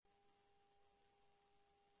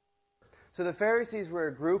So the Pharisees were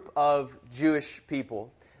a group of Jewish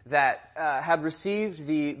people that had received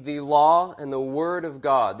the law and the Word of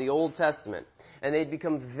God, the Old Testament, and they'd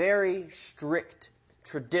become very strict,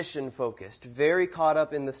 tradition-focused, very caught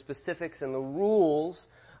up in the specifics and the rules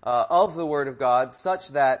of the Word of God, such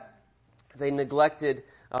that they neglected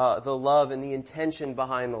the love and the intention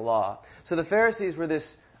behind the law. So the Pharisees were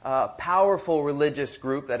this powerful religious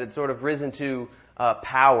group that had sort of risen to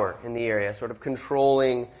power in the area, sort of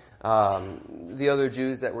controlling the other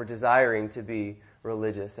Jews that were desiring to be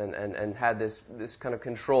religious and had this kind of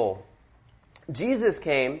control. Jesus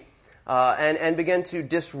came and began to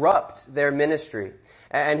disrupt their ministry.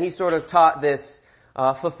 And he sort of taught this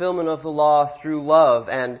fulfillment of the law through love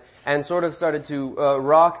and sort of started to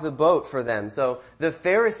rock the boat for them. So the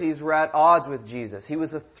Pharisees were at odds with Jesus. He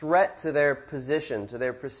was a threat to their position, to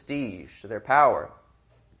their prestige, to their power.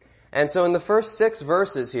 And so in the first 6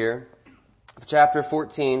 verses here of chapter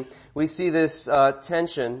 14, we see this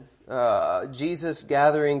tension, Jesus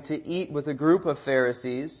gathering to eat with a group of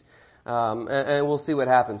Pharisees, and we'll see what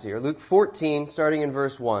happens here. Luke 14, starting in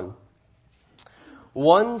verse 1.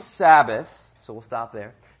 One Sabbath, so we'll stop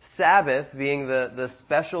there. Sabbath being the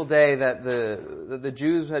special day that the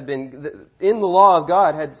Jews had been, in the law of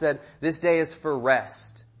God, had said, this day is for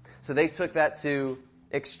rest. So they took that to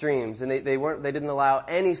extremes, and they didn't allow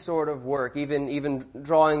any sort of work, even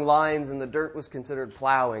drawing lines in the dirt was considered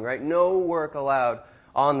plowing, right? No work allowed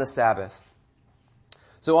on the Sabbath.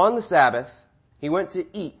 So on the Sabbath, he went to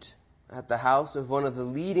eat at the house of one of the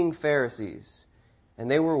leading Pharisees,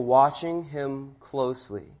 and they were watching him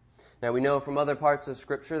closely. Now we know from other parts of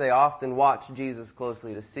Scripture, they often watch Jesus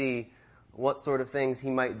closely to see what sort of things he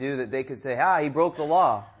might do that they could say, he broke the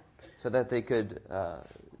law, so that they could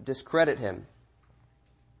discredit him.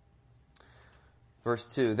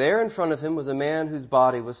 Verse 2, there in front of him was a man whose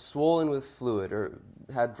body was swollen with fluid, or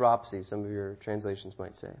had dropsy, some of your translations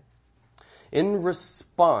might say. In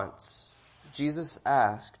response, Jesus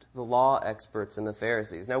asked the law experts and the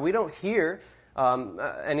Pharisees. Now we don't hear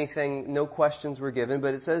anything, no questions were given,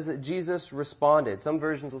 but it says that Jesus responded. Some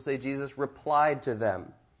versions will say Jesus replied to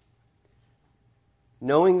them.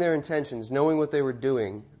 Knowing their intentions, knowing what they were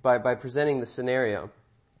doing by presenting the scenario.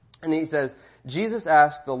 And he says, Jesus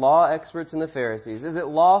asked the law experts and the Pharisees, is it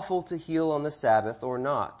lawful to heal on the Sabbath or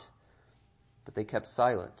not? But they kept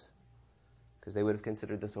silent, because they would have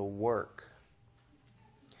considered this a work.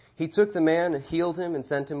 He took the man and healed him and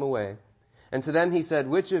sent him away. And to them he said,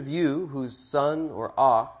 which of you whose son or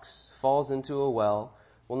ox falls into a well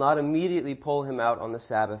will not immediately pull him out on the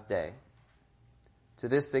Sabbath day? To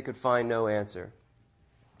this they could find no answer.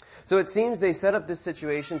 So it seems they set up this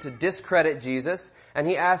situation to discredit Jesus, and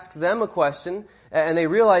he asks them a question, and they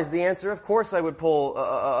realize the answer, of course I would pull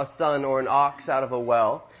a son or an ox out of a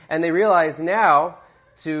well. And they realize now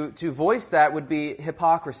to voice that would be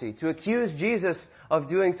hypocrisy. To accuse Jesus of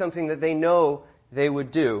doing something that they know they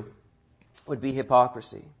would do would be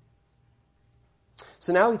hypocrisy.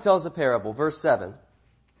 So now he tells a parable, verse 7.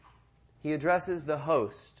 He addresses the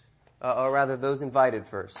host, or rather those invited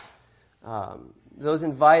first. Those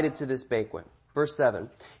invited to this banquet. Verse 7.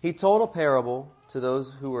 He told a parable to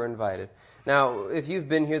those who were invited. Now, if you've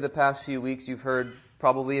been here the past few weeks, you've heard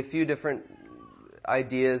probably a few different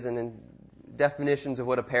ideas and definitions of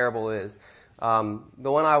what a parable is.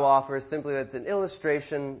 The one I will offer is simply that it's an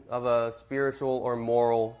illustration of a spiritual or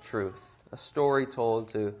moral truth. A story told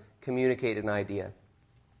to communicate an idea.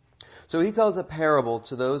 So he tells a parable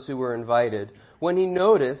to those who were invited when he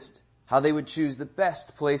noticed how they would choose the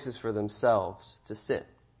best places for themselves to sit.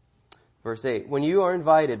 Verse 8, when you are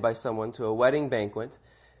invited by someone to a wedding banquet,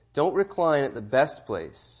 don't recline at the best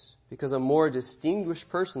place, because a more distinguished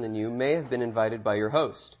person than you may have been invited by your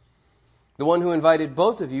host. The one who invited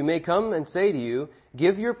both of you may come and say to you,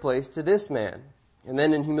 give your place to this man, and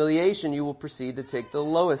then in humiliation you will proceed to take the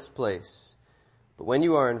lowest place. But when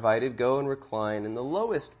you are invited, go and recline in the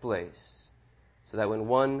lowest place, so that when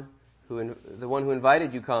the one who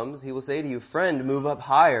invited you comes, he will say to you, friend, move up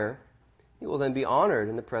higher. You will then be honored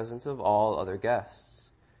in the presence of all other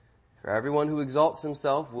guests. For everyone who exalts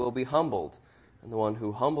himself will be humbled, and the one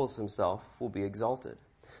who humbles himself will be exalted.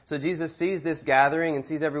 So Jesus sees this gathering and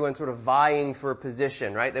sees everyone sort of vying for a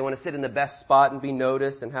position, right? They want to sit in the best spot and be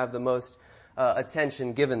noticed and have the most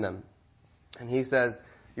attention given them. And he says,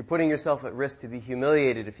 you're putting yourself at risk to be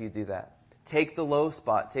humiliated if you do that. Take the low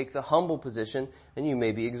spot, take the humble position, and you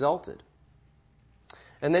may be exalted.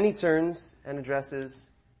 And then he turns and addresses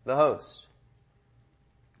the host.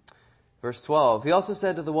 Verse 12, he also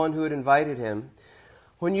said to the one who had invited him,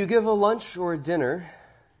 when you give a lunch or a dinner,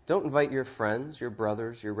 don't invite your friends, your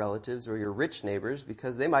brothers, your relatives, or your rich neighbors,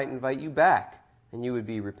 because they might invite you back, and you would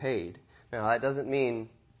be repaid. Now, that doesn't mean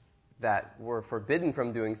that we're forbidden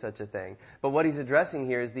from doing such a thing. But what he's addressing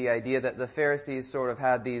here is the idea that the Pharisees sort of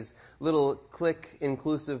had these little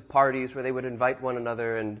clique-inclusive parties where they would invite one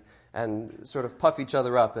another and sort of puff each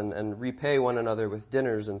other up and repay one another with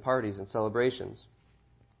dinners and parties and celebrations.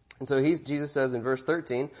 And so Jesus says in verse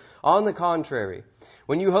 13, on the contrary,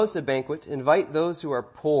 when you host a banquet, invite those who are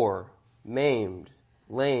poor, maimed,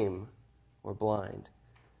 lame, or blind,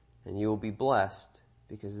 and you will be blessed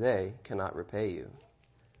because they cannot repay you.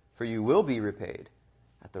 For you will be repaid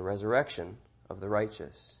at the resurrection of the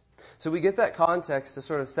righteous. So we get that context to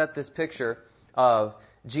sort of set this picture of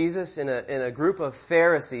Jesus in a group of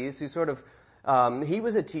Pharisees who sort of, he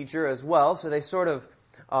was a teacher as well, so they sort of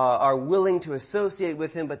are willing to associate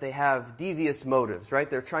with him, but they have devious motives, right?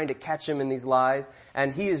 They're trying to catch him in these lies,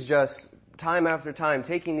 and he is just time after time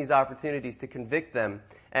taking these opportunities to convict them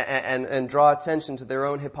and draw attention to their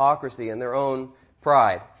own hypocrisy and their own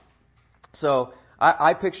pride. So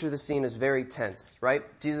I picture the scene as very tense, right?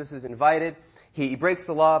 Jesus is invited. He breaks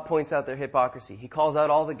the law, points out their hypocrisy. He calls out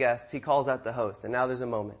all the guests. He calls out the host. And now there's a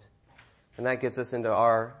moment. And that gets us into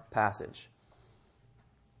our passage.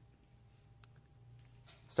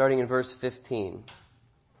 Starting in verse 15.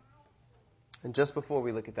 And just before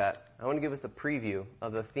we look at that, I want to give us a preview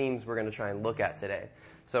of the themes we're going to try and look at today.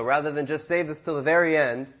 So rather than just save this till the very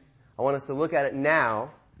end, I want us to look at it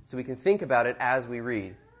now so we can think about it as we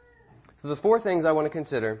read. So the four things I want to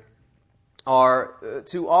consider are,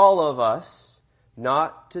 to all of us,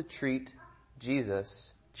 not to treat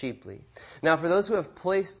Jesus cheaply. Now, for those who have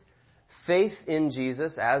placed faith in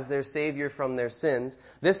Jesus as their Savior from their sins,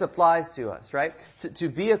 this applies to us, right? To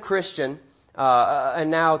be a Christian,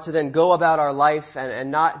 and now to then go about our life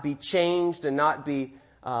and not be changed and not be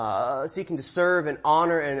seeking to serve and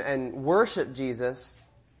honor and worship Jesus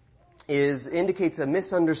indicates a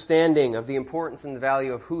misunderstanding of the importance and the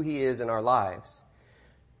value of who he is in our lives.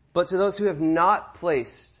 But to those who have not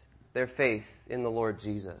placed their faith in the Lord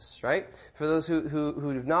Jesus, right? For those who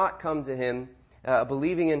have not come to him,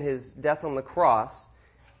 believing in his death on the cross,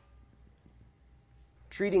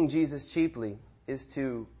 treating Jesus cheaply is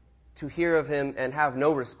to hear of him and have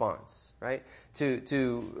no response, right?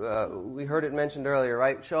 We heard it mentioned earlier,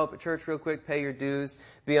 right? Show up at church real quick, pay your dues,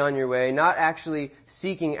 be on your way, not actually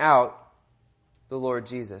seeking out the Lord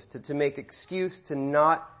Jesus, to make excuse to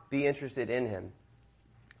not be interested in him.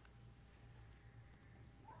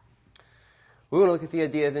 We want to look at the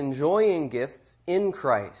idea of enjoying gifts in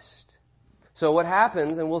Christ. So what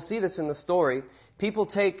happens, and we'll see this in the story, people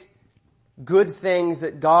take good things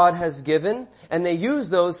that God has given, and they use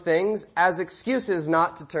those things as excuses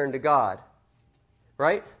not to turn to God.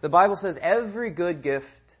 Right? The Bible says every good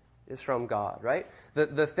gift is from God, right?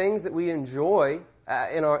 The things that we enjoy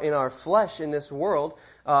in our flesh in this world,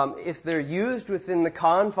 if they're used within the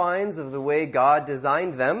confines of the way God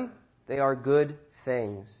designed them, they are good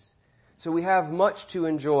things. So we have much to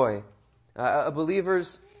enjoy.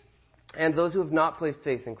 Believers and those who have not placed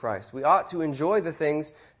faith in Christ, we ought to enjoy the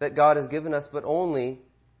things that God has given us, but only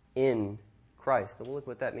in Christ. And we'll look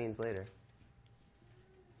what that means later.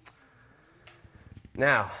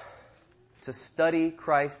 Now, to study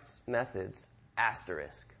Christ's methods,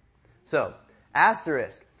 asterisk. So,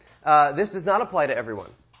 asterisk. This does not apply to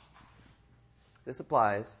everyone. This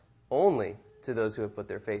applies only to those who have put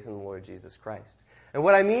their faith in the Lord Jesus Christ. And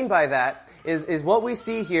what I mean by that is what we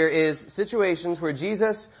see here is situations where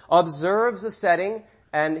Jesus observes a setting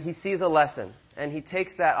and he sees a lesson. And he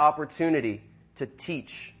takes that opportunity to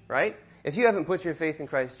teach, right? If you haven't put your faith in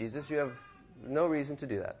Christ Jesus, you have no reason to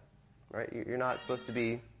do that. Right? You're not supposed to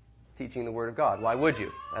be teaching the Word of God. Why would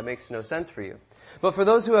you? That makes no sense for you. But for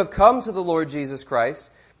those who have come to the Lord Jesus Christ,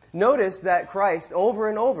 notice that Christ, over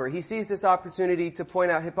and over, he sees this opportunity to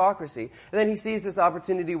point out hypocrisy. And then he sees this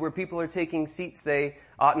opportunity where people are taking seats they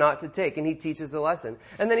ought not to take, and he teaches a lesson.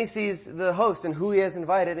 And then he sees the host and who he has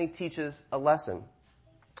invited, and he teaches a lesson.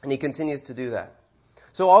 And he continues to do that.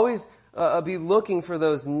 So always be looking for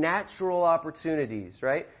those natural opportunities,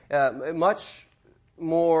 right? Much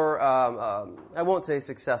more, I won't say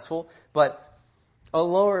successful, but a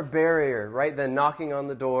lower barrier, right, than knocking on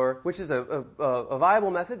the door, which is a viable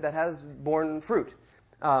method that has borne fruit.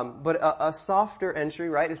 But a softer entry,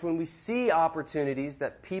 right, is when we see opportunities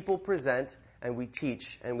that people present and we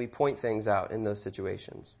teach and we point things out in those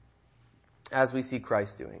situations, as we see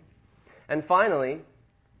Christ doing. And finally,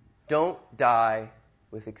 don't die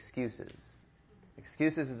with excuses.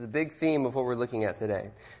 Excuses is a big theme of what we're looking at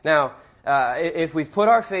today. Now, if we've put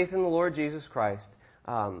our faith in the Lord Jesus Christ,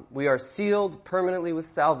 we are sealed permanently with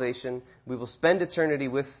salvation. We will spend eternity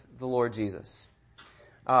with the Lord Jesus.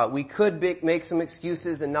 We could make some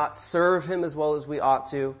excuses and not serve him as well as we ought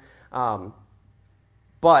to.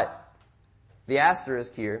 But the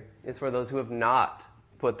asterisk here is for those who have not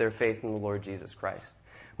put their faith in the Lord Jesus Christ.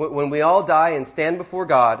 When we all die and stand before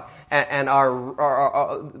God and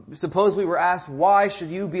suppose we were asked, why should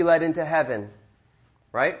you be led into heaven?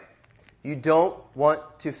 Right? You don't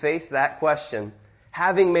want to face that question,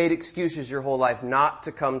 having made excuses your whole life not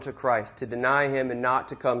to come to Christ, to deny Him and not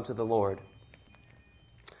to come to the Lord.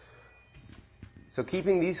 So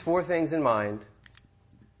keeping these four things in mind,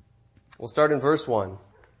 we'll start in verse 1.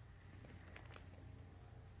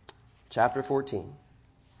 Chapter 14.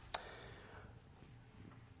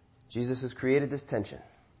 Jesus has created this tension.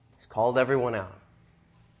 He's called everyone out.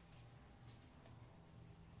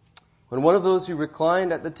 When one of those who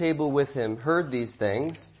reclined at the table with him heard these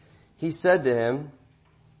things, he said to him,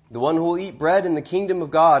 "The one who will eat bread in the kingdom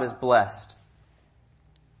of God is blessed."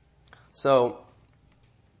 So,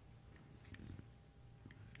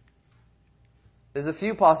 there's a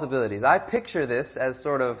few possibilities. I picture this as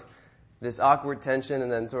sort of this awkward tension,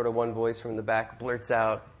 and then sort of one voice from the back blurts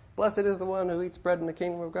out, "Blessed is the one who eats bread in the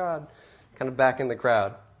kingdom of God." Kind of back in the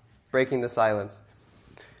crowd, breaking the silence.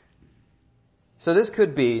 So this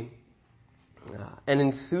could be an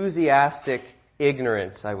enthusiastic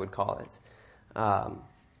ignorance, I would call it. I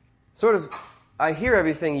hear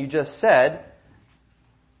everything you just said,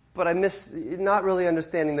 but I miss not really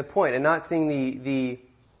understanding the point and not seeing the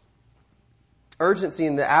urgency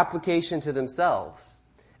and the application to themselves.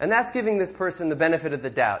 And that's giving this person the benefit of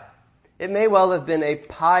the doubt. It may well have been a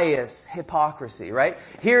pious hypocrisy, right?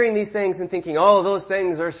 Hearing these things and thinking, oh, those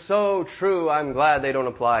things are so true, I'm glad they don't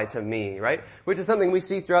apply to me, right? Which is something we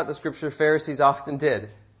see throughout the scripture Pharisees often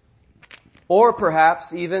did. Or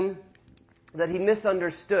perhaps even that he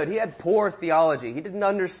misunderstood. He had poor theology. He didn't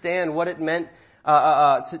understand what it meant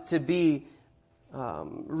to be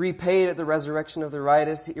repaid at the resurrection of the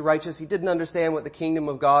righteous. He didn't understand what the kingdom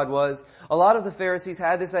of God was. A lot of the Pharisees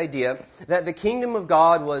had this idea that the kingdom of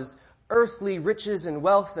God was earthly riches and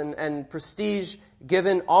wealth and prestige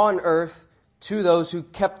given on earth to those who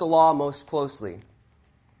kept the law most closely.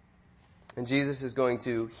 And Jesus is going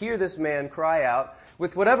to hear this man cry out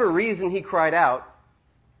with whatever reason he cried out,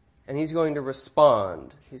 and he's going to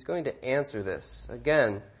respond. He's going to answer this.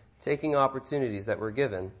 Again, taking opportunities that were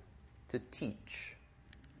given to teach.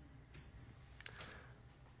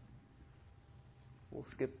 We'll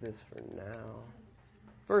skip this for now.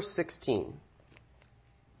 Verse 16.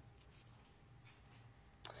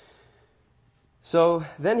 So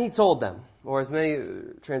then he told them, or as many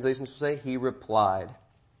translations will say, he replied.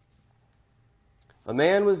 A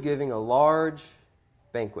man was giving a large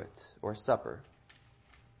banquet or supper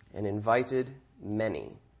and invited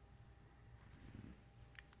many.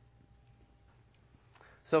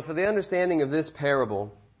 So for the understanding of this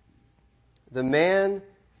parable, the man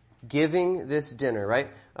giving this dinner, right?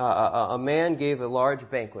 A man gave a large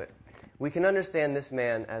banquet. We can understand this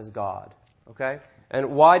man as God, okay?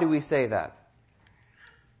 And why do we say that?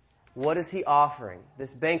 What is he offering?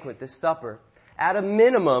 This banquet, this supper, at a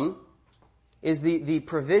minimum, is the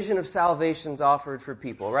provision of salvations offered for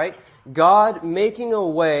people, right? God making a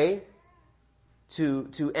way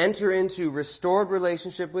to enter into restored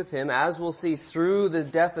relationship with Him, as we'll see through the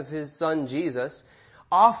death of His Son Jesus,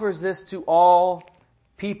 offers this to all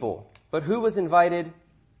people. But who was invited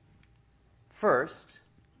first?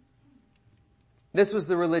 This was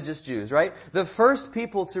the religious Jews, right? The first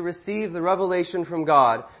people to receive the revelation from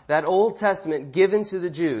God, that Old Testament given to the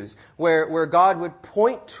Jews, where God would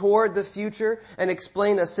point toward the future and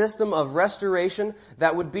explain a system of restoration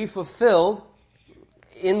that would be fulfilled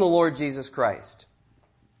in the Lord Jesus Christ.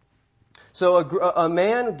 So a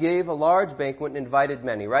man gave a large banquet and invited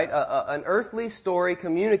many, right? An earthly story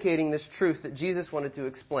communicating this truth that Jesus wanted to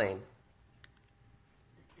explain.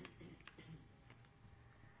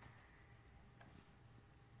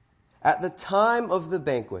 At the time of the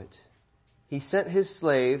banquet, he sent his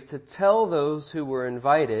slave to tell those who were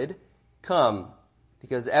invited, "Come,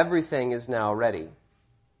 because everything is now ready."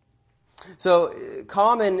 So,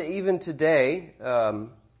 common even today,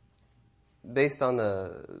 based on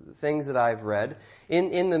the things that I've read,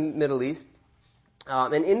 in the Middle East,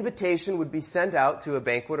 an invitation would be sent out to a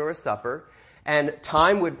banquet or a supper, and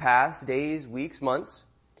time would pass, days, weeks, months,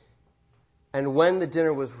 and when the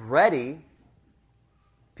dinner was ready,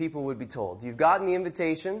 people would be told, you've gotten the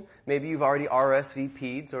invitation, maybe you've already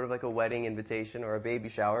RSVP'd, sort of like a wedding invitation or a baby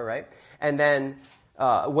shower, right? And then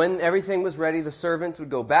when everything was ready, the servants would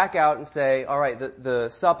go back out and say, all right, the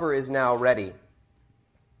supper is now ready.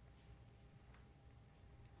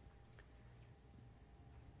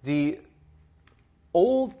 The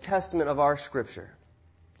Old Testament of our Scripture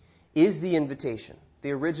is the invitation.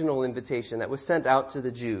 the original invitation that was sent out to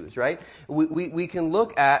the Jews, right? We can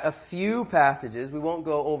look at a few passages. We won't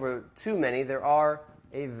go over too many. There are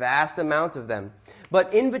a vast amount of them.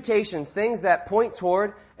 But invitations, things that point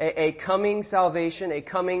toward a coming salvation, a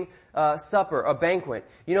coming supper, a banquet.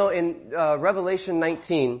 You know, in Revelation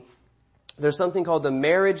 19, there's something called the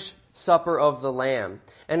marriage supper of the Lamb.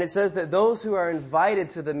 And it says that those who are invited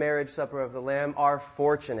to the marriage supper of the Lamb are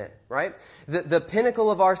fortunate, right? The pinnacle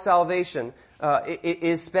of our salvation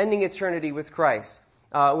is spending eternity with Christ.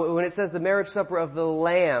 When it says the marriage supper of the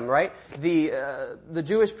Lamb, right? The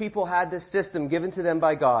Jewish people had this system given to them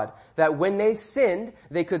by God that when they sinned,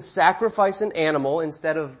 they could sacrifice an animal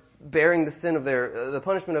instead of bearing the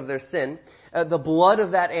punishment of their sin. The blood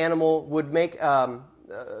of that animal would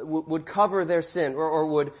would cover their sin or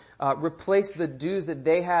would replace the dues that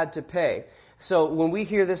they had to pay. So when we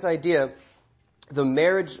hear this idea, the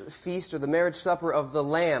marriage feast or the marriage supper of the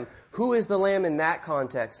Lamb, who is the Lamb in that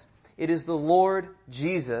context? It is the Lord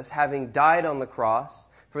Jesus having died on the cross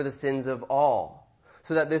for the sins of all.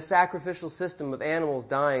 So that this sacrificial system of animals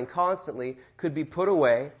dying constantly could be put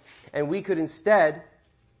away, and we could instead,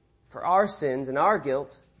 for our sins and our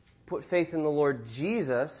guilt, put faith in the Lord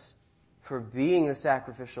Jesus for being the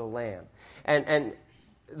sacrificial lamb. And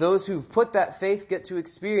those who've put that faith get to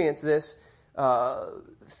experience this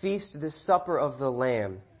feast, this supper of the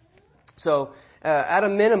Lamb. So, at a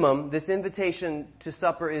minimum, this invitation to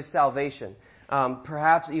supper is salvation.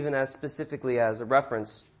 Perhaps even as specifically as a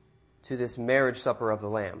reference to this marriage supper of the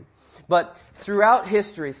Lamb. But throughout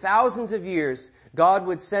history, thousands of years, God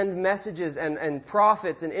would send messages and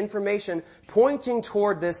prophets and information pointing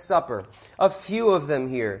toward this supper. A few of them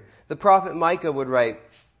here. The prophet Micah would write,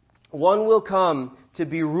 "One will come to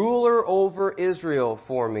be ruler over Israel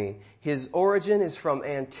for me. His origin is from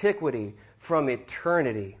antiquity, from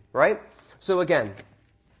eternity." Right? So again,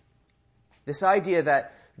 this idea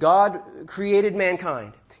that God created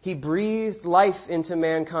mankind. He breathed life into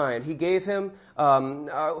mankind. He gave him,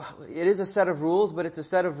 it is a set of rules, but it's a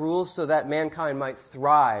set of rules so that mankind might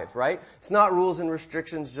thrive, right? It's not rules and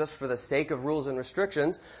restrictions just for the sake of rules and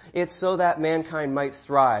restrictions. It's so that mankind might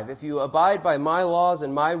thrive. If you abide by my laws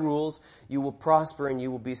and my rules, you will prosper and you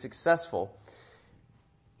will be successful.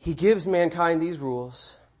 He gives mankind these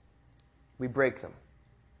rules. We break them.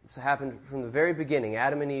 This happened from the very beginning,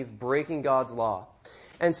 Adam and Eve breaking God's law.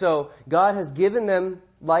 And so God has given them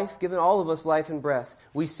life, given all of us life and breath.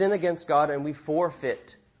 We sin against God and we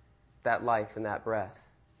forfeit that life and that breath.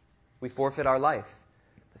 We forfeit our life.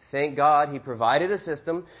 But thank God He provided a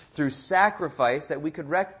system through sacrifice that we could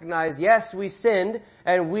recognize, yes, we sinned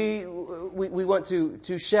and we want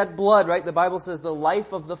to shed blood, right? The Bible says the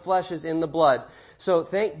life of the flesh is in the blood. So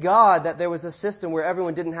thank God that there was a system where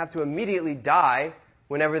everyone didn't have to immediately die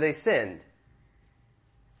whenever they sinned.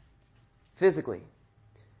 Physically.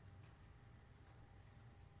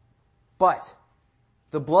 But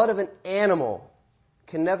the blood of an animal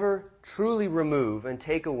can never truly remove and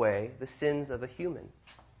take away the sins of a human.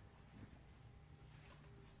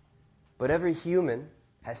 But every human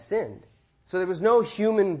has sinned. So there was no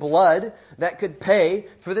human blood that could pay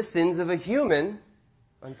for the sins of a human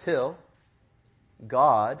until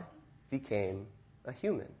God became a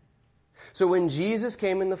human. So when Jesus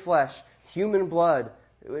came in the flesh, human blood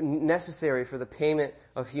necessary for the payment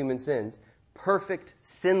of human sins. Perfect,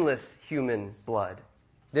 sinless human blood.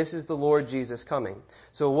 This is the Lord Jesus coming.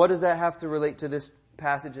 So what does that have to relate to this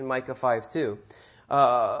passage in Micah 5:2?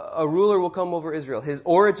 A ruler will come over Israel. His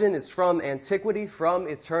origin is from antiquity, from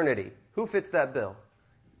eternity. Who fits that bill?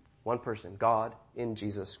 One person, God in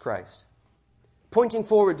Jesus Christ. Pointing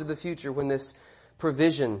forward to the future when this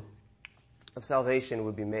provision of salvation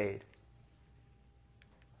would be made.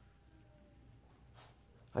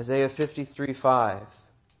 Isaiah 53:5.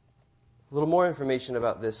 A little more information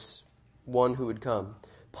about this one who would come.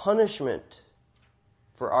 Punishment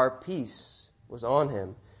for our peace was on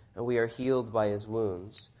him, and we are healed by his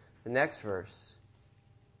wounds. The next verse.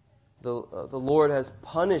 The Lord has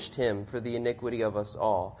punished him for the iniquity of us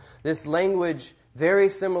all. This language, very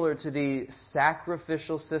similar to the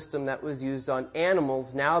sacrificial system that was used on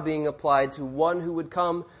animals, now being applied to one who would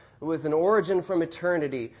come with an origin from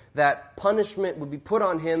eternity, that punishment would be put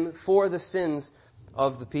on him for the sins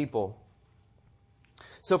of the people.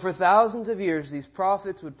 So for thousands of years, these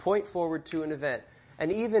prophets would point forward to an event.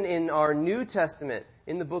 And even in our New Testament,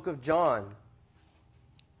 in the book of John,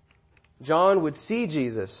 John would see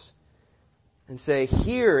Jesus and say,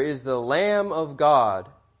 "Here is the Lamb of God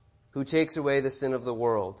who takes away the sin of the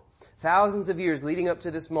world." Thousands of years leading up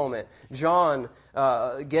to this moment, John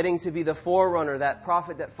getting to be the forerunner, that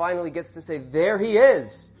prophet that finally gets to say, "There he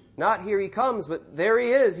is. Not here he comes, but there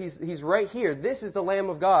he is. He's right here. This is the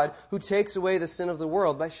Lamb of God who takes away the sin of the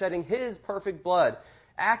world by shedding his perfect blood,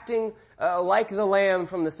 acting like the lamb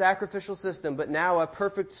from the sacrificial system, but now a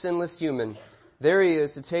perfect sinless human. There he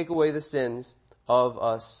is to take away the sins of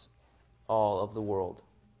us all, of the world.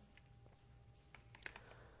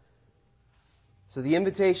 So the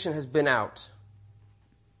invitation has been out.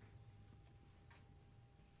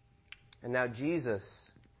 And now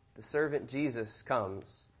Jesus, the servant Jesus,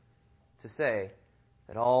 comes to say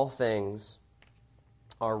that all things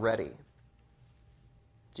are ready.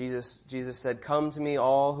 Jesus said, "Come to me,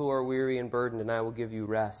 all who are weary and burdened, and I will give you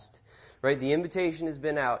rest." Right? The invitation has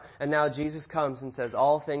been out, and now Jesus comes and says,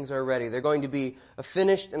 all things are ready. They're going to be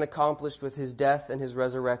finished and accomplished with his death and his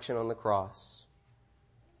resurrection on the cross.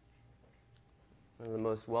 One of the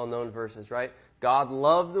most well-known verses, right? God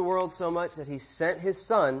loved the world so much that he sent his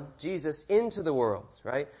son, Jesus, into the world,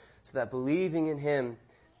 right? So that believing in him,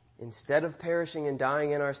 instead of perishing and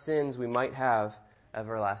dying in our sins, we might have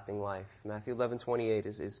everlasting life. Matthew 11:28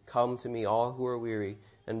 is "Come to me, all who are weary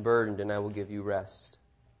and burdened, and I will give you rest."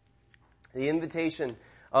 The invitation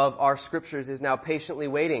of our scriptures is now patiently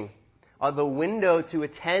waiting. The window to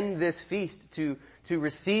attend this feast, to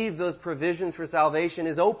receive those provisions for salvation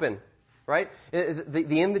is open. Right?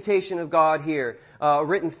 The invitation of God here,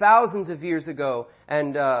 written thousands of years ago,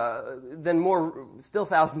 and then still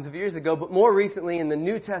thousands of years ago, but more recently in the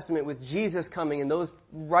New Testament with Jesus coming and those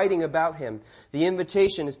writing about him. The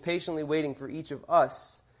invitation is patiently waiting for each of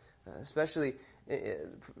us, especially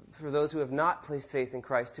for those who have not placed faith in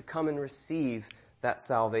Christ, to come and receive that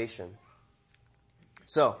salvation.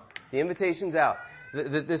 So, the invitation's out.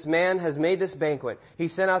 This man has made this banquet. He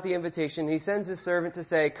sent out the invitation. He sends his servant to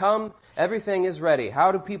say, "Come, everything is ready."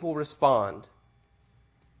 How do people respond?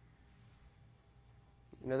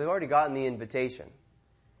 They've already gotten the invitation.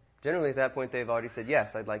 Generally at that point they've already said,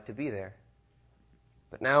 "Yes, I'd like to be there."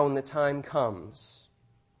 But now when the time comes,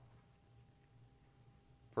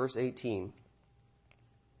 verse 18,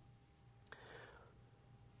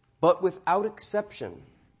 "But without exception,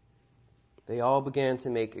 they all began to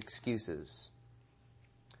make excuses.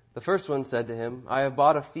 The first one said to him, 'I have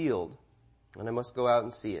bought a field, and I must go out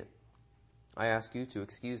and see it. I ask you to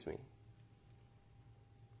excuse me.'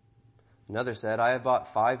 Another said, 'I have bought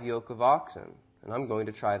 5 yoke of oxen, and I'm going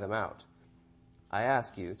to try them out. I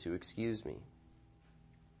ask you to excuse me.'"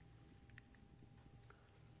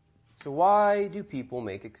 So why do people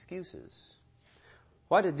make excuses?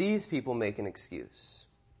 Why did these people make an excuse?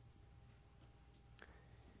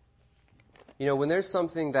 When there's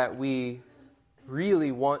something that we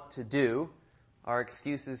really want to do, our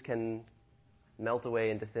excuses can melt away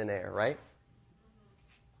into thin air, right?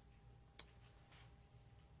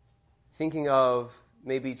 Thinking of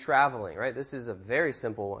maybe traveling, right? This is a very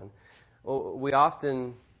simple one. We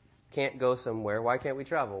often can't go somewhere. Why can't we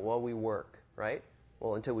travel? Well, we work, right?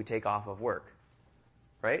 Well, until we take off of work,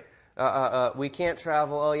 right? We can't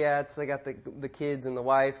travel. Oh yeah, I got the kids and the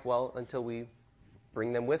wife. Well, until we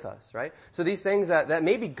bring them with us, right? So these things that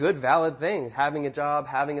may be good, valid things, having a job,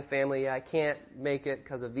 having a family, I can't make it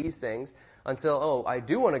because of these things until, I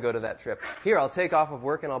do want to go to that trip. Here, I'll take off of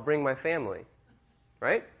work and I'll bring my family,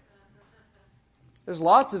 right? There's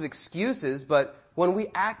lots of excuses, but when we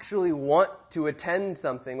actually want to attend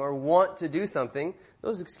something or want to do something,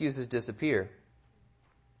 those excuses disappear.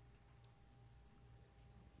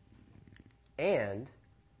 And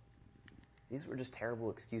these were just terrible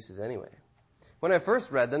excuses anyway. When I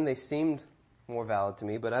first read them, they seemed more valid to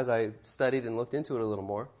me, but as I studied and looked into it a little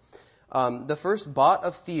more, the first bought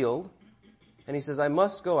a field, and he says, "I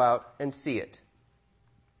must go out and see it."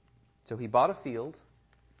 So he bought a field,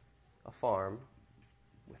 a farm,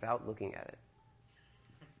 without looking at it.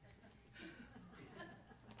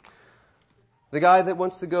 The guy that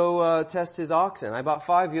wants to go test his oxen, "I bought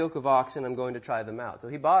 5 yoke of oxen, I'm going to try them out." So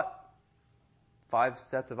he bought 5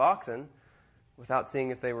 sets of oxen without seeing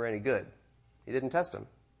if they were any good. He didn't test them.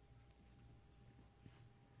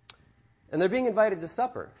 And they're being invited to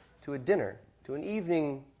supper, to a dinner, to an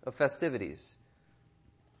evening of festivities.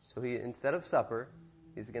 So instead of supper,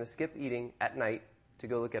 he's going to skip eating at night to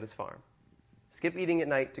go look at his farm. Skip eating at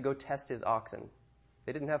night to go test his oxen.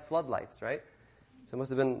 They didn't have floodlights, right? So it must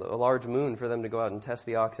have been a large moon for them to go out and test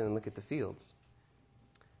the oxen and look at the fields.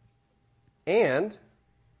 And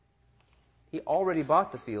he already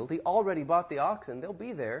bought the field. He already bought the oxen. They'll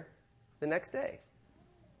be there the next day.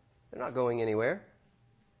 They're not going anywhere.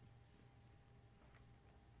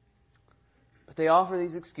 But they offer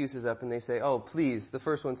these excuses up and they say, "Oh, please." The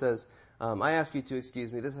first one says, "I ask you to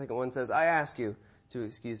excuse me." The second one says, "I ask you to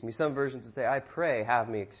excuse me." Some versions would say, "I pray, have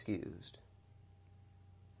me excused."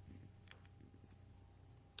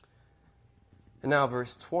 And now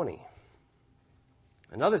verse 20.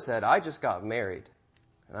 Another said, I just got married,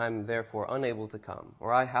 and I'm therefore unable to come,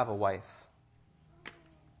 or I have a wife.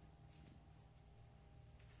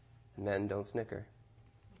 Men don't snicker.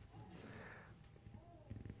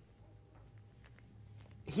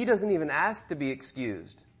 He doesn't even ask to be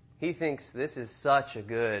excused. He thinks this is such a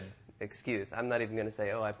good excuse. I'm not even going to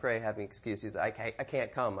say, I pray having excuses. I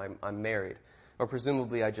can't come. I'm married. Or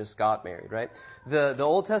presumably I just got married, right? The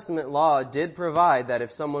Old Testament law did provide that if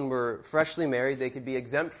someone were freshly married, they could be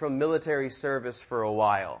exempt from military service for a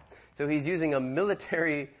while. So he's using a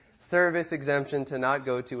military service exemption to not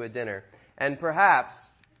go to a dinner. And perhaps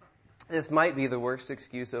this might be the worst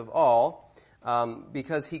excuse of all,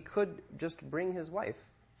 because he could just bring his wife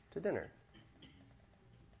to dinner.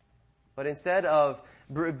 But instead of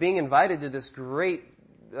being invited to this great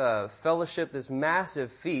fellowship, this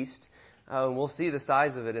massive feast, we'll see the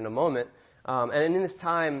size of it in a moment. And in this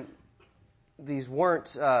time, these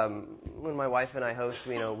weren't, when my wife and I host,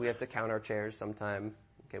 we have to count our chairs sometime.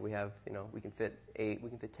 Okay, we have, we can fit 8, we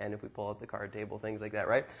can fit 10 if we pull up the card table, things like that,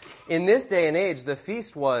 right? In this day and age, the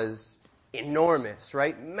feast was enormous,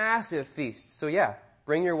 right? Massive feast. So yeah,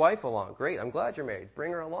 bring your wife along. Great, I'm glad you're married.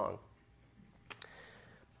 Bring her along.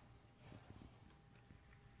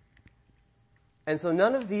 And so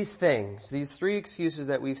none of these things, these 3 excuses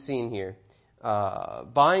that we've seen here,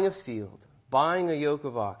 buying a field, buying a yoke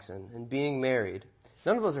of oxen, and being married,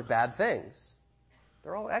 none of those are bad things.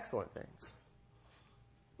 They're all excellent things.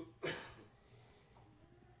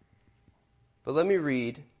 But let me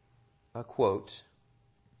read a quote,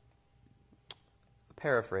 a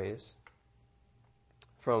paraphrase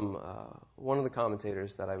from one of the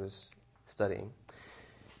commentators that I was studying.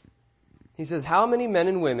 He says, how many men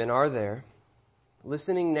and women are there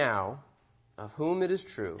listening now, of whom it is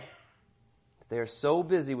true that they are so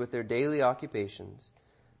busy with their daily occupations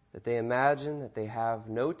that they imagine that they have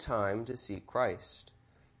no time to seek Christ.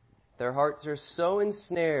 Their hearts are so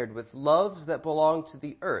ensnared with loves that belong to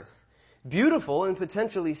the earth, beautiful and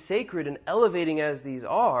potentially sacred and elevating as these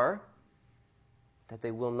are, that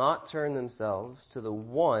they will not turn themselves to the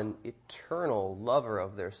one eternal lover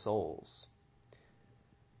of their souls.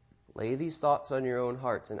 Lay these thoughts on your own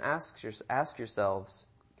hearts and ask yourselves,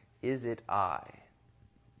 is it I?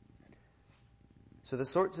 So the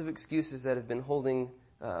sorts of excuses that have been holding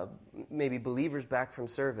maybe believers back from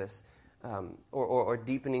service or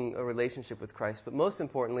deepening a relationship with Christ, but most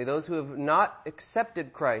importantly, those who have not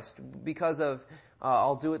accepted Christ because of,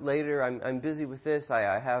 I'll do it later, I'm busy with this,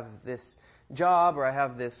 I have this job, or I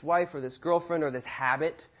have this wife or this girlfriend or this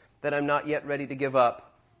habit that I'm not yet ready to give up.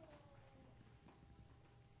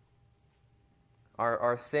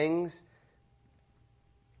 Are things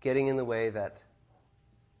getting in the way that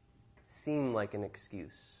seem like an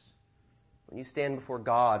excuse? When you stand before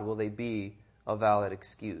God, will they be a valid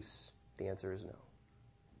excuse? The answer is no.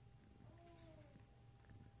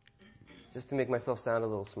 Just to make myself sound a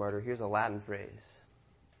little smarter, here's a Latin phrase.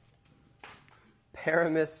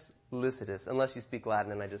 Paramus licitus. Unless you speak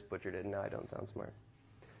Latin and I just butchered it and now I don't sound smart.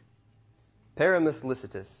 Paramus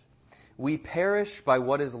licitus. We perish by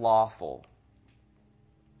what is lawful.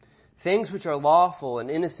 Things which are lawful and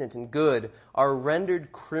innocent and good are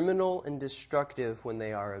rendered criminal and destructive when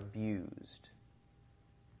they are abused.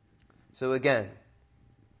 So again,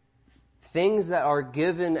 things that are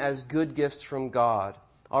given as good gifts from God,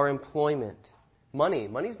 our employment, money.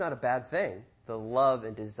 Money's not a bad thing. The love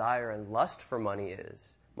and desire and lust for money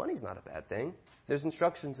is. Money's not a bad thing. There's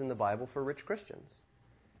instructions in the Bible for rich Christians.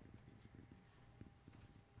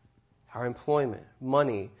 Our employment,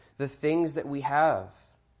 money, the things that we have.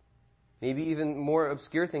 Maybe even more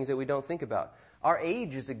obscure things that we don't think about. Our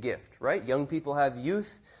age is a gift, right? Young people have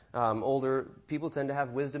youth. Older people tend to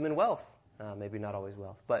have wisdom and wealth. Maybe not always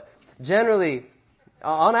wealth. But generally,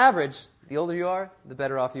 on average, the older you are, the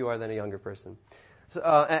better off you are than a younger person. So,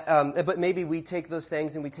 but maybe we take those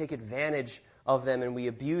things and we take advantage of them and we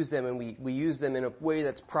abuse them and we use them in a way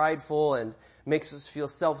that's prideful and makes us feel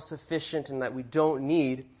self-sufficient and that we don't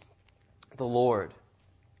need the Lord.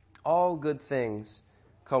 All good things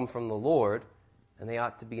come from the Lord, and they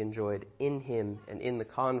ought to be enjoyed in Him and in the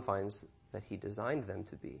confines that He designed them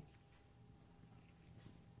to be.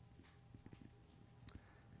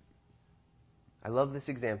 I love this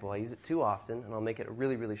example. I use it too often, and I'll make it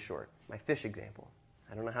really, really short. My fish example.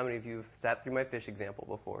 I don't know how many of you have sat through my fish example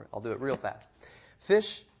before. I'll do it real fast.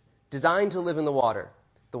 Fish designed to live in the water.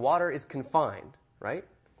 The water is confined, right?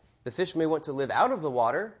 The fish may want to live out of the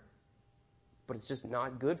water, but it's just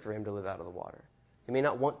not good for him to live out of the water. He may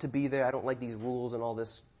not want to be there. I don't like these rules and all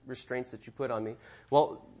this restraints that you put on me.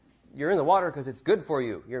 Well, you're in the water because it's good for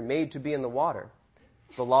you. You're made to be in the water.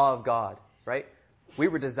 The law of God. right? We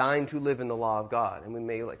were designed to live in the law of God, and we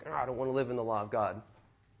may be like, I don't want to live in the law of God.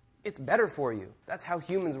 It's better for you. That's how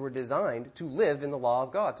humans were designed, to live in the law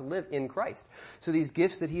of God, to live in Christ. So these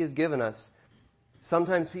gifts that he has given us,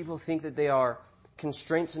 sometimes people think that they are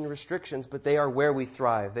constraints and restrictions, but they are where we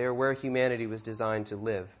thrive. They are where humanity was designed to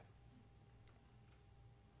live.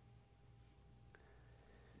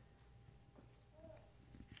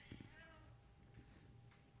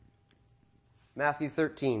 Matthew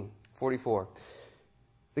 13:44.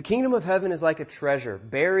 The kingdom of heaven is like a treasure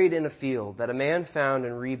buried in a field that a man found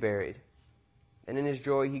and reburied. And in his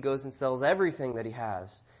joy, he goes and sells everything that he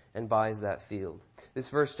has and buys that field. This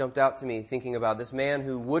verse jumped out to me thinking about this man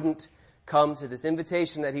who wouldn't come to this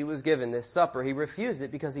invitation that he was given, this supper. He refused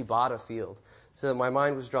it because he bought a field. So my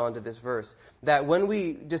mind was drawn to this verse, that when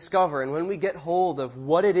we discover and when we get hold of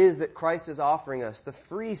what it is that Christ is offering us, the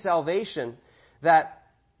free salvation, that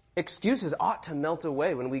excuses ought to melt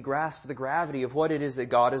away when we grasp the gravity of what it is that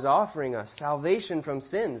God is offering us. Salvation from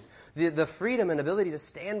sins. The freedom and ability to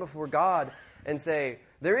stand before God and say,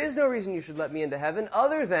 there is no reason you should let me into heaven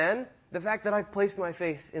other than the fact that I've placed my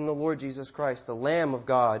faith in the Lord Jesus Christ, the Lamb of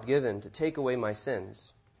God given to take away my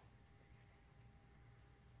sins.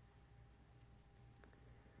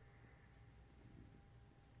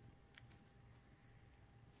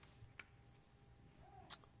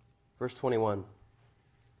 Verse 21.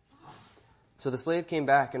 So the slave came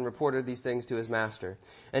back and reported these things to his master.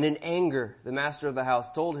 And in anger, the master of the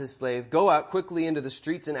house told his slave, go out quickly into the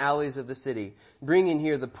streets and alleys of the city. Bring in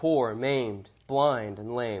here the poor, maimed, blind,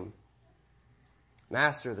 and lame.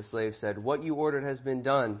 Master, the slave said, what you ordered has been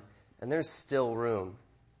done, and there's still room.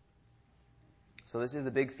 So this is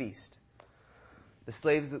a big feast.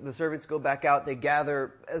 The servants go back out. They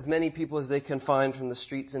gather as many people as they can find from the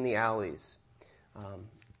streets and the alleys.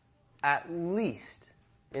 At least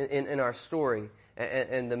in our story,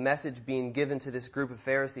 and the message being given to this group of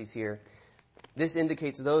Pharisees here, this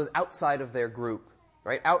indicates those outside of their group,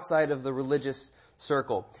 right? Outside of the religious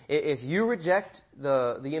circle. If you reject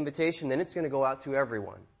the invitation, then it's going to go out to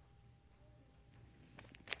everyone.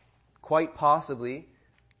 Quite possibly,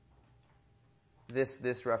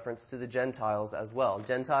 this reference to the Gentiles as well.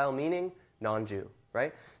 Gentile meaning non-Jew,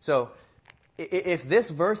 right? So, if this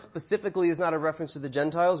verse specifically is not a reference to the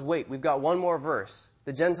Gentiles, wait, we've got one more verse.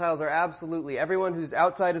 The Gentiles are absolutely everyone who's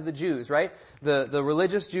outside of the Jews, right? The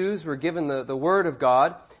religious Jews were given the word of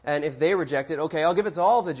God, and if they reject it, okay, I'll give it to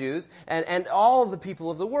all the Jews and all the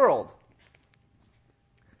people of the world.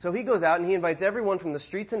 So he goes out and he invites everyone from the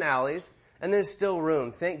streets and alleys, and there's still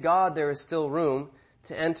room. Thank God there is still room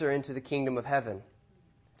to enter into the kingdom of heaven.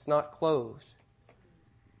 It's not closed.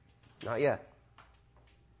 Not yet.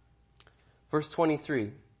 Verse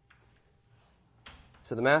 23.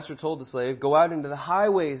 So the master told the slave, go out into the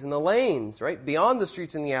highways and the lanes, right, beyond the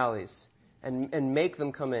streets and the alleys, and make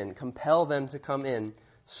them come in, compel them to come in,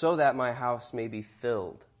 so that my house may be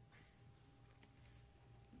filled.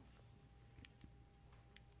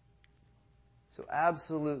 So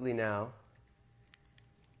absolutely now,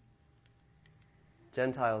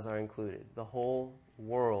 Gentiles are included. The whole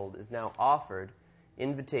world is now offered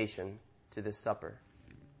invitation to this supper.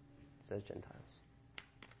 It says Gentiles.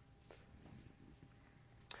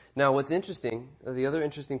 Now, what's interesting, the other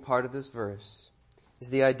interesting part of this verse, is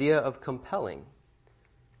the idea of compelling.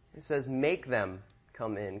 It says, make them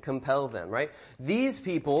come in, compel them, right? These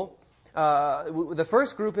people, the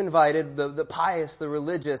first group invited, the pious, the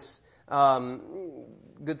religious,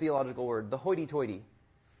 good theological word, the hoity-toity.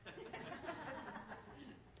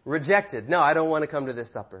 Rejected. No, I don't want to come to this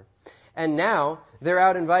supper. And now, they're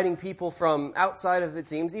out inviting people from outside of, it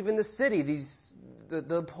seems, even the city,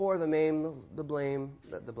 the poor, the maimed, the lame,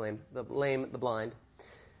 the blind.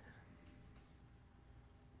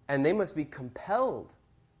 And they must be compelled,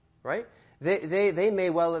 right? They may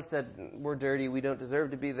well have said, we're dirty, we don't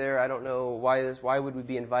deserve to be there, I don't know why would we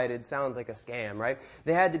be invited? Sounds like a scam, right?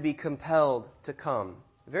 They had to be compelled to come.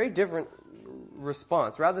 Very different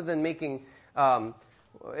response. Rather than making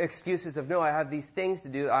excuses of, no, I have these things to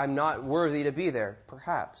do, I'm not worthy to be there.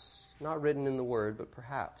 Perhaps. Not written in the word, but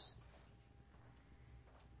perhaps.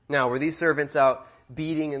 Now, were these servants out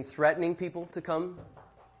beating and threatening people to come?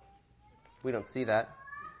 We don't see that.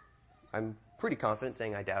 I'm pretty confident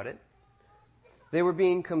saying I doubt it. They were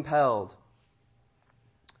being compelled.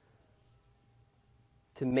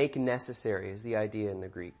 To make necessary is the idea in the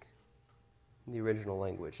Greek, in the original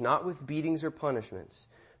language. Not with beatings or punishments,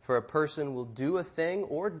 for a person will do a thing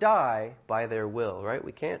or die by their will, right?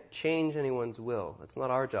 We can't change anyone's will. That's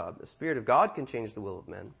not our job. The Spirit of God can change the will of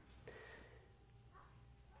men.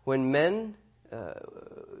 When men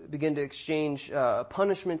begin to exchange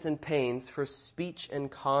punishments and pains for speech and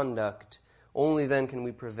conduct Only then can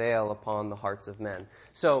we prevail upon the hearts of men.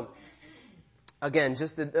 So, again,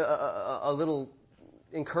 just a little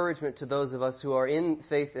encouragement to those of us who are in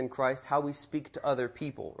faith in Christ, how we speak to other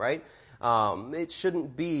people, right? It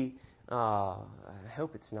shouldn't be, I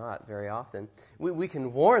hope it's not very often. We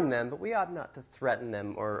can warn them, but we ought not to threaten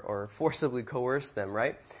them or forcibly coerce them,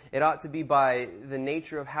 right? It ought to be by the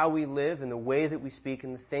nature of how we live and the way that we speak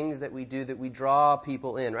and the things that we do that we draw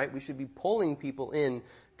people in, right? We should be pulling people in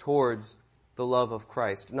towards the love of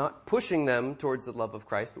Christ. Not pushing them towards the love of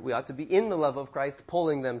Christ, but we ought to be in the love of Christ,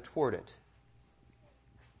 pulling them toward it.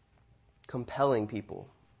 Compelling people.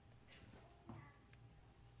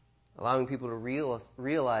 Allowing people to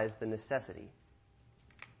realize the necessity.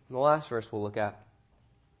 And the last verse we'll look at.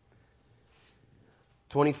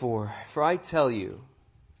 24. For I tell you,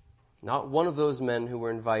 not one of those men who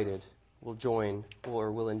were invited will join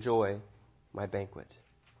or will enjoy my banquet.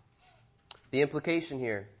 The implication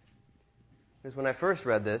here is when I first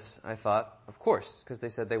read this, I thought, of course, because they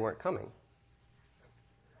said they weren't coming.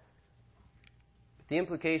 But the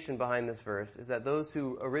implication behind this verse is that those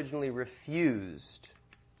who originally refused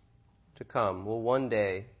to come will one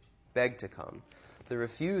day beg to come. The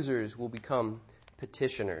refusers will become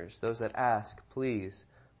petitioners, those that ask, please,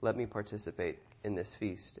 let me participate in this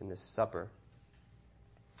feast, in this supper.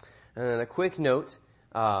 And then a quick note,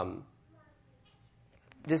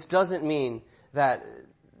 this doesn't mean that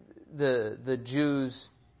the Jews,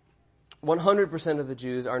 100% of the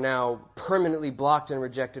Jews are now permanently blocked and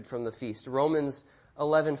rejected from the feast. Romans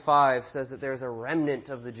 11:5 says that there's a remnant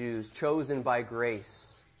of the Jews chosen by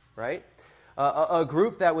grace, right? A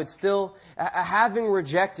group that would still, having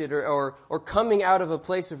rejected or coming out of a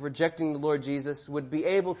place of rejecting the Lord Jesus, would be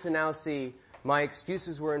able to now see, my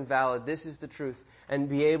excuses were invalid, this is the truth, and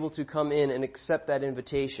be able to come in and accept that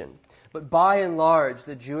invitation. But by and large,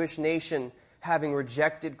 the Jewish nation, having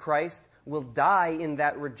rejected Christ, will die in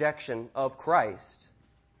that rejection of Christ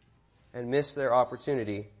and miss their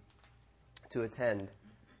opportunity to attend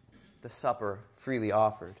the supper freely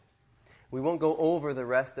offered. We won't go over the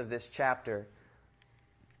rest of this chapter.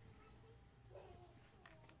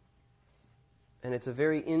 And it's a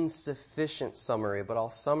very insufficient summary, but I'll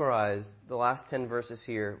summarize the last 10 verses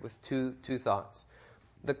here with two thoughts.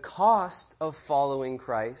 The cost of following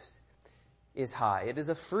Christ is high. It is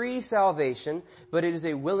a free salvation, but it is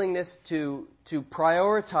a willingness to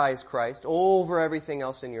prioritize Christ over everything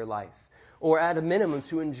else in your life. Or at a minimum,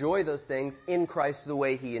 to enjoy those things in Christ the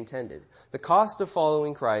way He intended. The cost of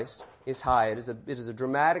following Christ is high. It is a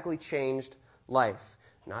dramatically changed life.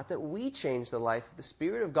 Not that we change the life. The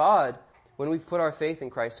Spirit of God, when we put our faith in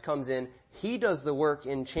Christ, comes in. He does the work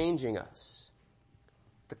in changing us.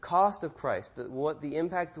 The cost of Christ, what the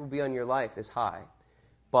impact will be on your life is high.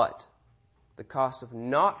 But the cost of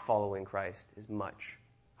not following Christ is much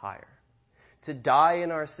higher. To die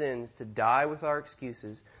in our sins, to die with our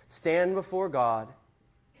excuses, stand before God,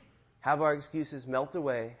 have our excuses melt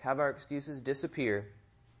away, have our excuses disappear,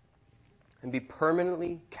 and be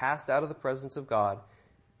permanently cast out of the presence of God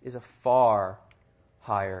is a far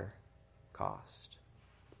higher cost.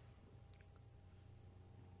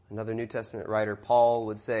 Another New Testament writer, Paul,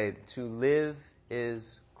 would say, to live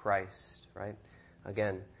is Christ, right?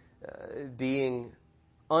 Again, being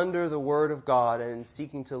under the Word of God and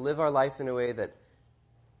seeking to live our life in a way that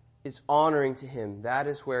is honoring to Him, that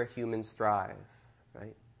is where humans thrive,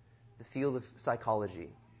 right? The field of psychology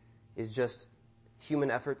is just human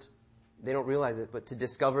efforts, they don't realize it, but to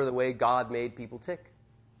discover the way God made people tick.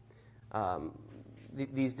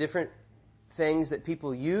 These different things that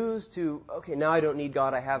people use to, okay, now I don't need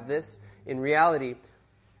God, I have this. In reality,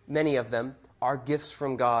 many of them are gifts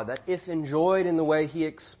from God that, if enjoyed in the way He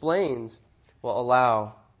explains, will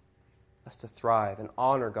allow us to thrive and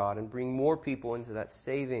honor God and bring more people into that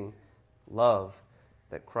saving love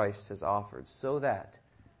that Christ has offered, so that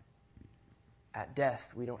at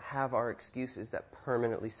death we don't have our excuses that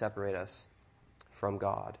permanently separate us from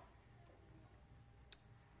God.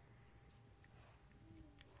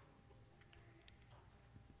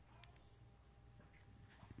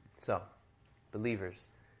 So,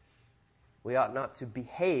 believers, we ought not to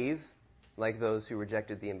behave like those who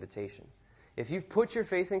rejected the invitation. If you've put your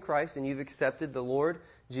faith in Christ and you've accepted the Lord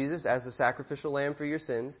Jesus as the sacrificial lamb for your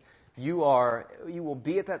sins, you will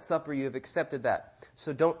be at that supper, you have accepted that.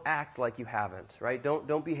 So don't act like you haven't, right?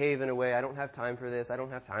 Don't behave in a way, I don't have time for this, I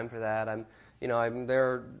don't have time for that, I'm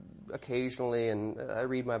there occasionally and I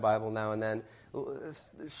read my Bible now and then.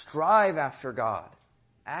 Strive after God.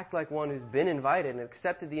 Act like one who's been invited and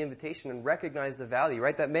accepted the invitation and recognized the value,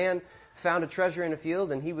 right? That man found a treasure in a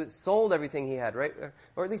field and he sold everything he had, right?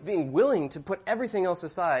 Or at least being willing to put everything else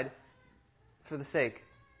aside for the sake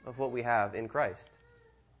of what we have in Christ.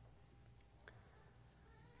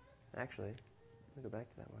 Actually, let me go back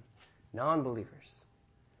to that one. Non-believers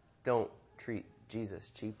don't treat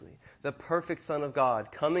Jesus cheaply. The perfect Son of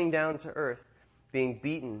God coming down to earth, being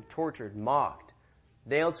beaten, tortured, mocked,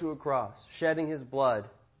 nailed to a cross, shedding his blood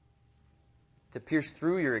to pierce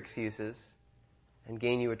through your excuses and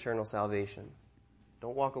gain you eternal salvation.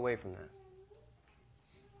 Don't walk away from that.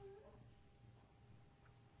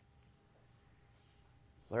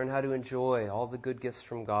 Learn how to enjoy all the good gifts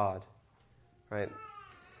from God, right?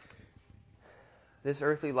 This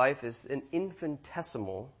earthly life is an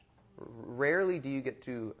infinitesimal. Rarely do you get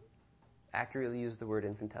to accurately use the word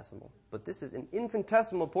infinitesimal, but this is an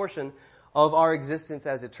infinitesimal portion of our existence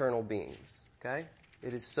as eternal beings, okay?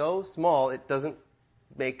 It is so small, it doesn't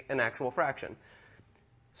make an actual fraction.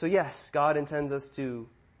 So yes, God intends us to,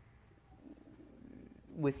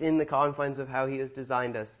 within the confines of how he has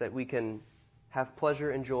designed us, that we can have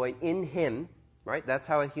pleasure and joy in him, right? That's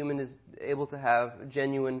how a human is able to have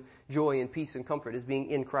genuine joy and peace and comfort, is being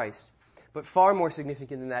in Christ. But far more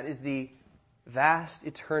significant than that is the vast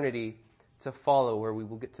eternity to follow, where we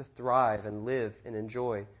will get to thrive and live and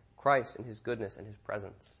enjoy Christ and his goodness and his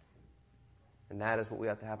presence. And that is what we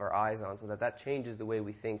have to have our eyes on, so that that changes the way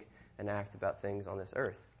we think and act about things on this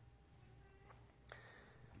earth.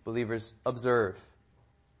 Believers observe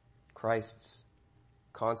Christ's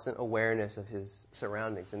constant awareness of his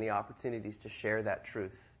surroundings and the opportunities to share that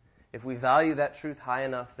truth. If we value that truth high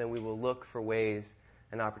enough, then we will look for ways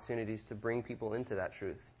and opportunities to bring people into that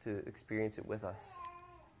truth, to experience it with us.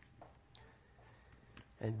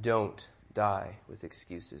 And don't die with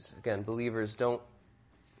excuses. Again, believers, don't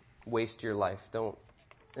waste your life. Don't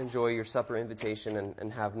enjoy your supper invitation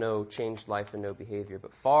and have no changed life and no behavior.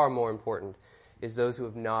 But far more important is those who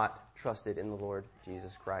have not trusted in the Lord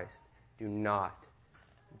Jesus Christ. Do not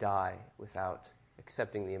die without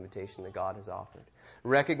accepting the invitation that God has offered.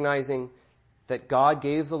 Recognizing that God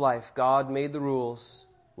gave the life, God made the rules,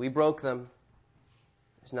 we broke them.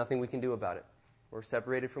 There's nothing we can do about it. We're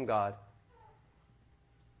separated from God.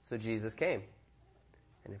 So Jesus came.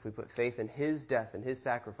 And if we put faith in his death and his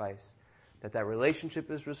sacrifice, that relationship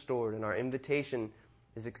is restored and our invitation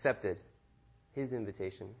is accepted. His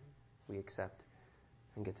invitation we accept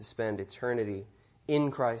and get to spend eternity in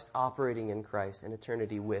Christ, operating in Christ, and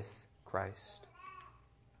eternity with Christ.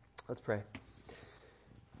 Let's pray.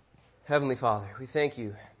 Heavenly Father, we thank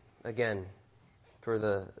you again for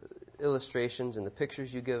the illustrations and the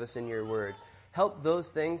pictures you give us in your word. Help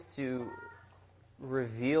those things to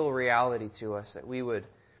reveal reality to us, that we would,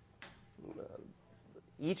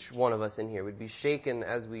 each one of us in here would be shaken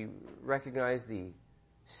as we recognize the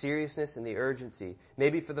seriousness and the urgency.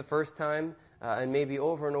 Maybe for the first time, and maybe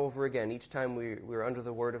over and over again, each time we're under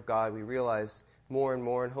the Word of God, we realize more and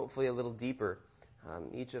more, and hopefully a little deeper,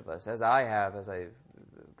 each of us, as I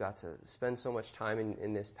got to spend so much time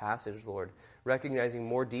in this passage, Lord, recognizing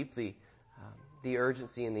more deeply the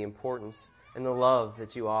urgency and the importance and the love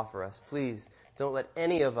that you offer us. Please don't let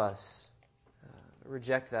any of us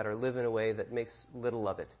reject that or live in a way that makes little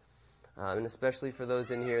of it. And especially for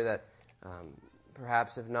those in here that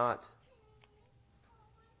perhaps have not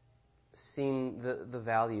seen the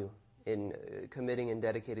value in committing and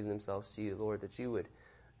dedicating themselves to you, Lord, that you would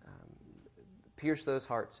pierce those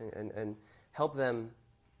hearts and help them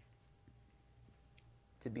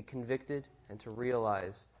to be convicted and to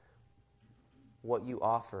realize what you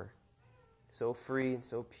offer, so free and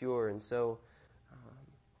so pure and so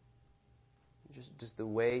just the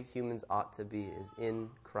way humans ought to be is in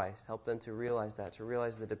Christ. Help them to realize that, to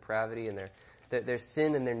realize the depravity and their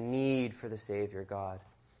sin and their need for the Savior, God.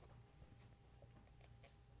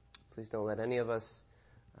 Please don't let any of us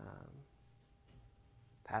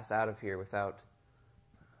pass out of here without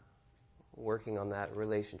working on that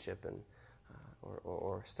relationship and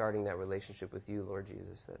or starting that relationship with you, Lord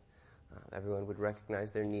Jesus, that everyone would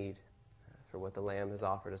recognize their need for what the Lamb has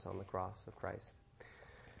offered us on the cross of Christ.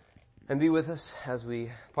 And be with us as we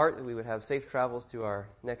part, that we would have safe travels to our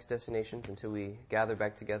next destinations until we gather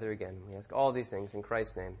back together again. We ask all these things in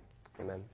Christ's name. Amen.